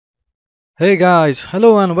Hey guys,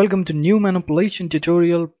 hello and welcome to new manipulation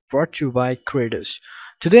tutorial brought to you by creators.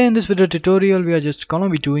 Today in this video tutorial we are just gonna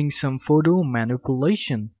be doing some photo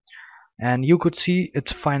manipulation and you could see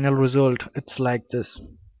its final result. It's like this.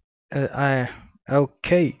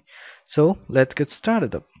 Okay, so let's get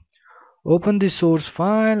started up. Open the source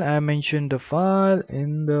file. I mentioned the file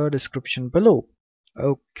in the description below.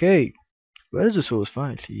 Okay, where is the source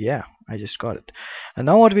file? Yeah, I just got it. And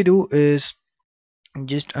now what we do is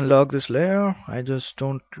just unlock this layer. I just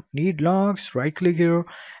don't need logs. Right click here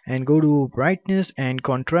and go to brightness and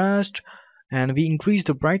contrast, and we increase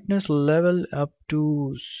the brightness level up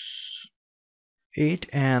to 8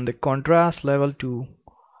 and the contrast level to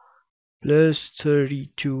plus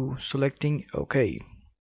 32, selecting OK.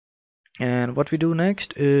 And what we do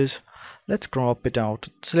next is let's crop it out.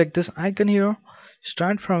 Select this icon here,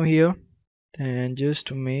 start from here and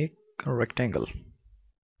just make a rectangle.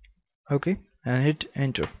 Okay, and hit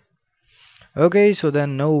enter. Okay, so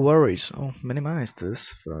then no worries. Oh, minimize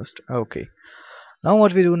this first. Okay, now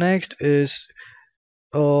what we do next is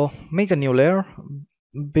make a new layer.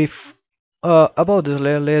 Bef Above this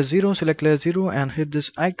layer, layer 0, select layer 0 and hit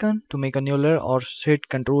this icon to make a new layer, or hit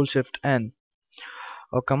Control Shift N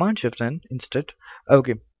or Command Shift N instead.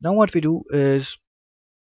 Okay, now what we do is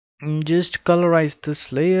just colorize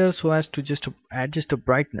this layer so as to just adjust the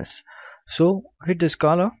brightness. So hit this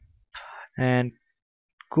color and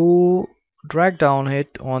go drag down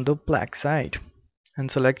it on the black side and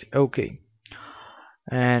select OK,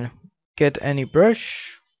 and get any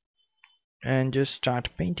brush and just start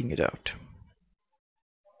painting it out.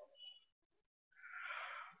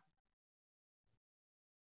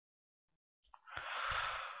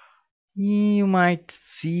 You might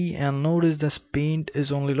see and notice this paint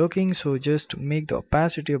is only looking, so just make the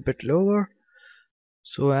opacity a bit lower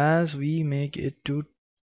so as we make it to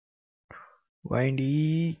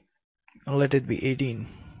 20, let it be 18,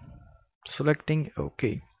 selecting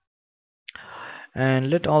OK,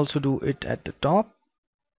 and let also do it at the top.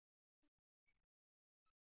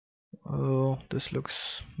 Oh, this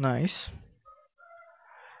looks nice.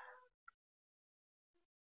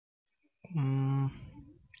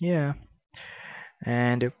 Yeah,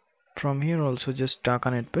 and from here also just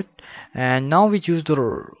darken it a bit, and now we choose the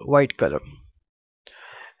white color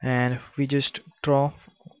and we just draw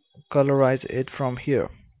colorize it from here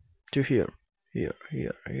to here, here.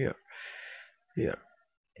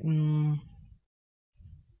 mm,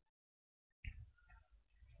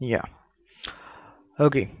 yeah,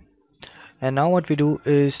 okay. And now what we do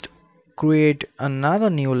is create another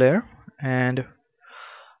new layer, and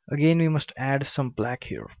again we must add some black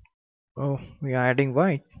here. Oh, we are adding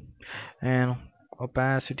white, and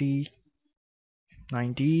opacity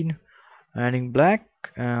 19, adding black,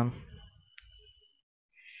 and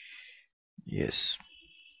yes,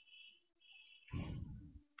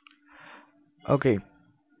 okay.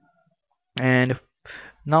 And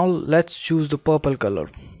now let's choose the purple color.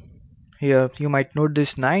 Here you might note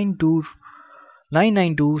this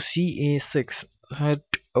 992 CA6. Hit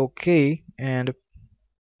OK and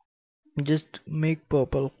just make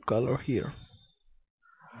purple color here.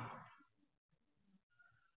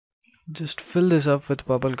 Just fill this up with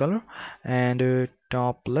purple color, and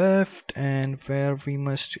top left, and where we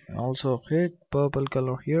must also hit purple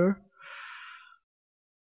color here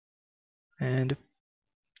and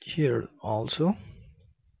here also.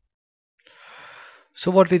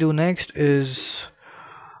 So what we do next is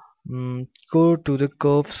go to the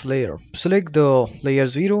curves layer, select the layer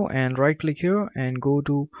 0 and right click here and go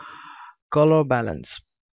to color balance.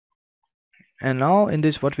 And now in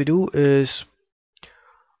this what we do is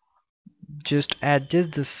just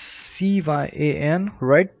adjust the CYAN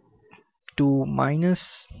right to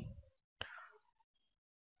minus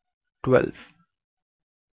 12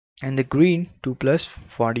 and the green to plus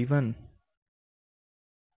 41.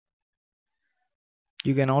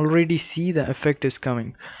 You can already see the effect is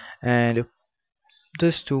coming, and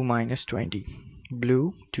this to minus 20,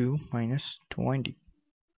 blue to minus 20,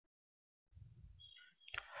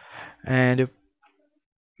 and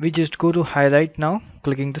we just go to highlight now,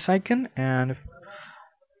 clicking this icon, and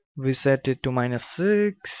we set it to minus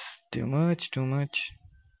 6. Too much.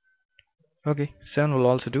 Okay, 7 will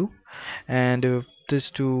also do, and this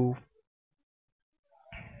to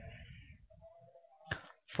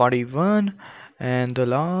 41, and the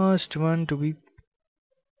last one to be,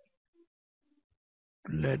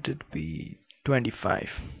 let it be 25,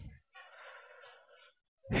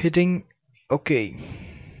 hitting OK.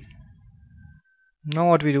 Now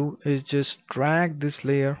what we do is just drag this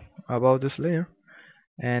layer above this layer,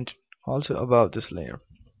 and also above this layer,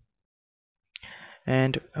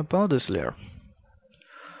 and above this layer.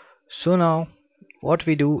 So now what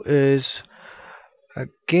we do is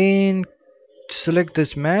again select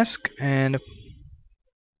this mask and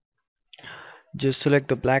just select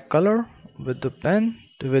the black color with the pen.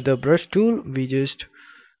 With the brush tool we just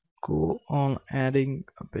go on adding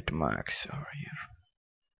a bit marks over here,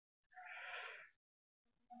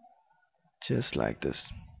 just like this.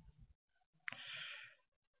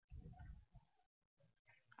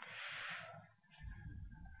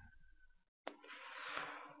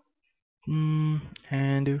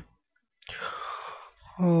 And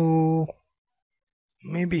oh,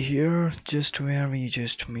 maybe here just where we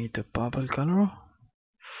just made the purple color.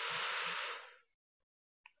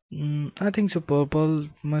 I think so purple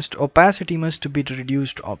must opacity must be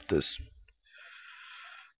reduced of this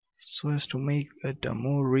so as to make it a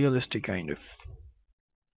more realistic kind of.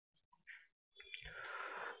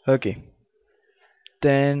 Okay,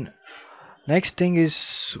 then next thing is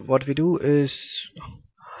what we do is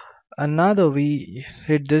another we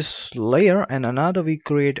hit this layer and another we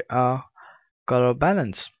create a color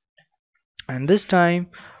balance, and this time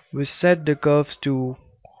we set the curves to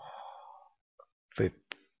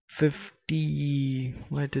 50,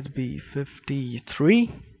 let it be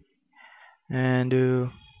 53,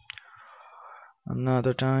 and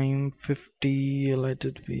another time 50, let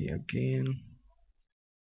it be again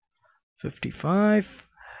 55,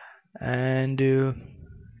 and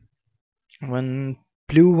one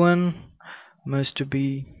blue one must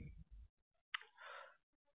be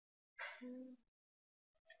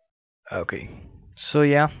okay. So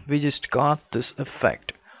yeah, we just got this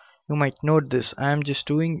effect. You might note this, I am just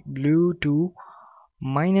doing blue to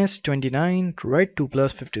 -29, red to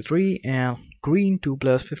 +53, and green to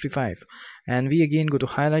 +55, and we again go to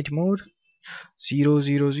highlight mode 0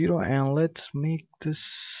 0 0, and let's make this,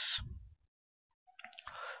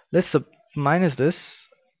 let's minus this.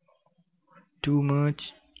 Too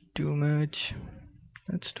much, too much,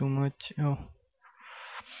 that's too much. Oh,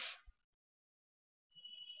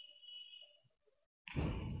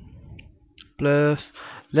 plus,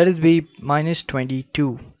 let it be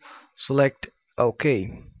 -22. Select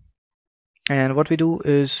OK, and what we do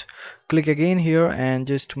is click again here and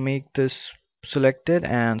just make this selected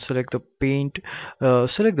and select the paint,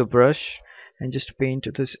 select the brush and just paint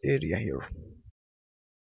this area here.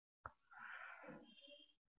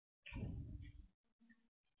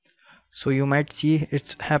 So you might see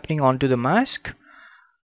it's happening onto the mask,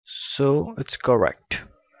 so it's correct.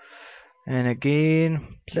 And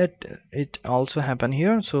again let it also happen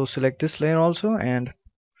here, so select this layer also, and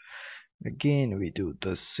again we do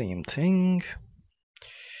the same thing.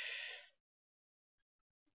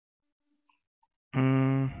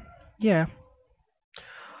 Yeah,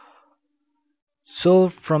 so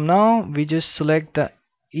from now we just select the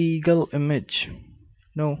eagle image.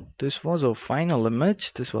 No, this was a final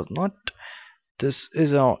image, this was not. This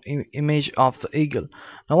is our image of the eagle.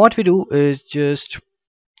 Now what we do is just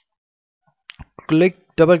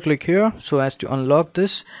double click here so as to unlock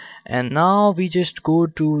this, and now we just go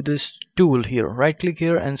to this tool here, right click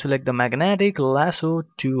here and select the magnetic lasso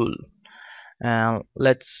tool, and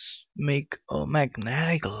let's make a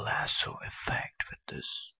magnetic lasso effect with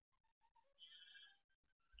this.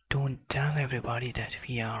 Don't tell everybody that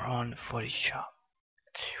we are on Photoshop.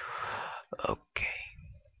 Okay.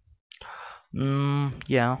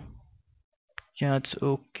 Yeah, it's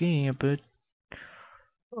okay, but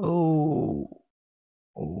oh,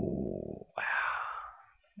 oh,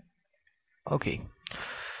 okay.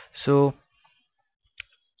 So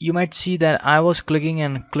you might see that I was clicking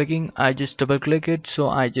and clicking, I just double click it, so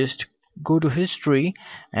I just go to history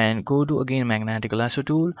and go to again magnetic lasso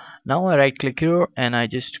tool. Now I right click here and I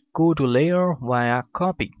just go to layer via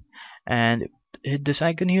copy and hit this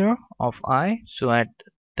icon here of eye, so at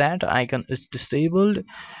that icon is disabled.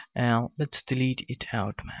 Now let's delete it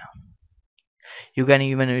out, man. You can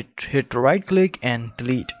even hit right click and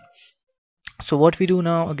delete. So what we do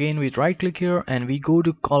now, again we right click here and we go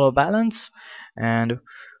to color balance and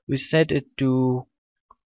we set it to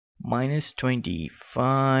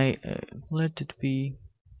 -25, let it be,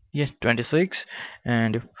 yes, 26,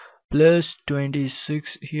 and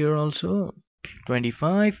 +26 here also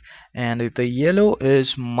 25, and the yellow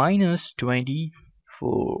is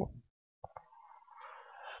 -24.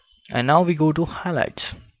 And now we go to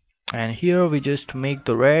highlights, and here we just make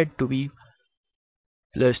the red to be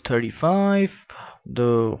 +35,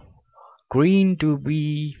 the green to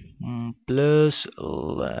be plus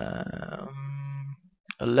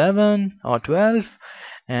 11 or 12,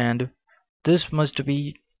 and this must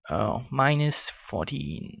be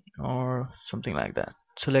 -14 or something like that.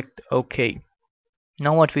 Select OK.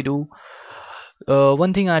 Now what we do,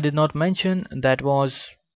 one thing I did not mention, that was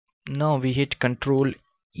Now we hit Control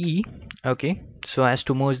E. Okay, so as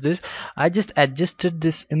to merge this, I just adjusted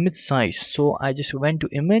this image size. So I just went to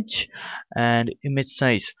image and image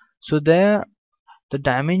size. So there the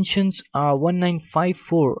dimensions are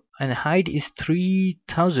 1954 and height is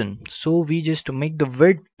 3000. So we just to make the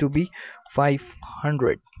width to be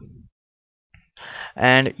 500.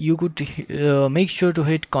 And you could make sure to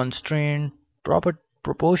hit constraint proper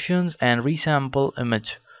proportions and resample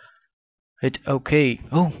image. Hit OK.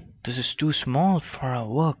 Oh, this is too small for our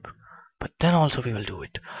work, but then also we will do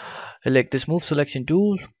it. Select this move selection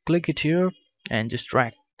tool, click it here and just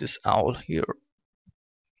drag this out here.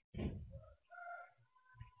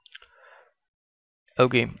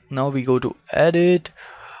 Okay, now we go to edit,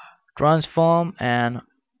 transform and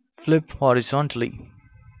flip horizontally,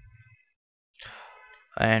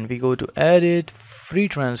 and we go to edit, free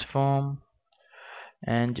transform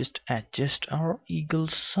and just adjust our eagle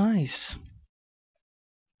size.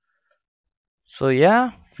 So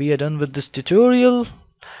yeah, we are done with this tutorial.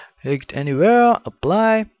 Hit anywhere,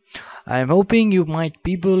 apply. I'm hoping you might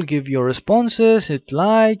people give your responses, hit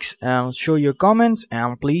likes and show your comments,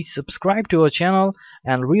 and please subscribe to our channel,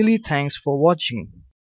 and really thanks for watching.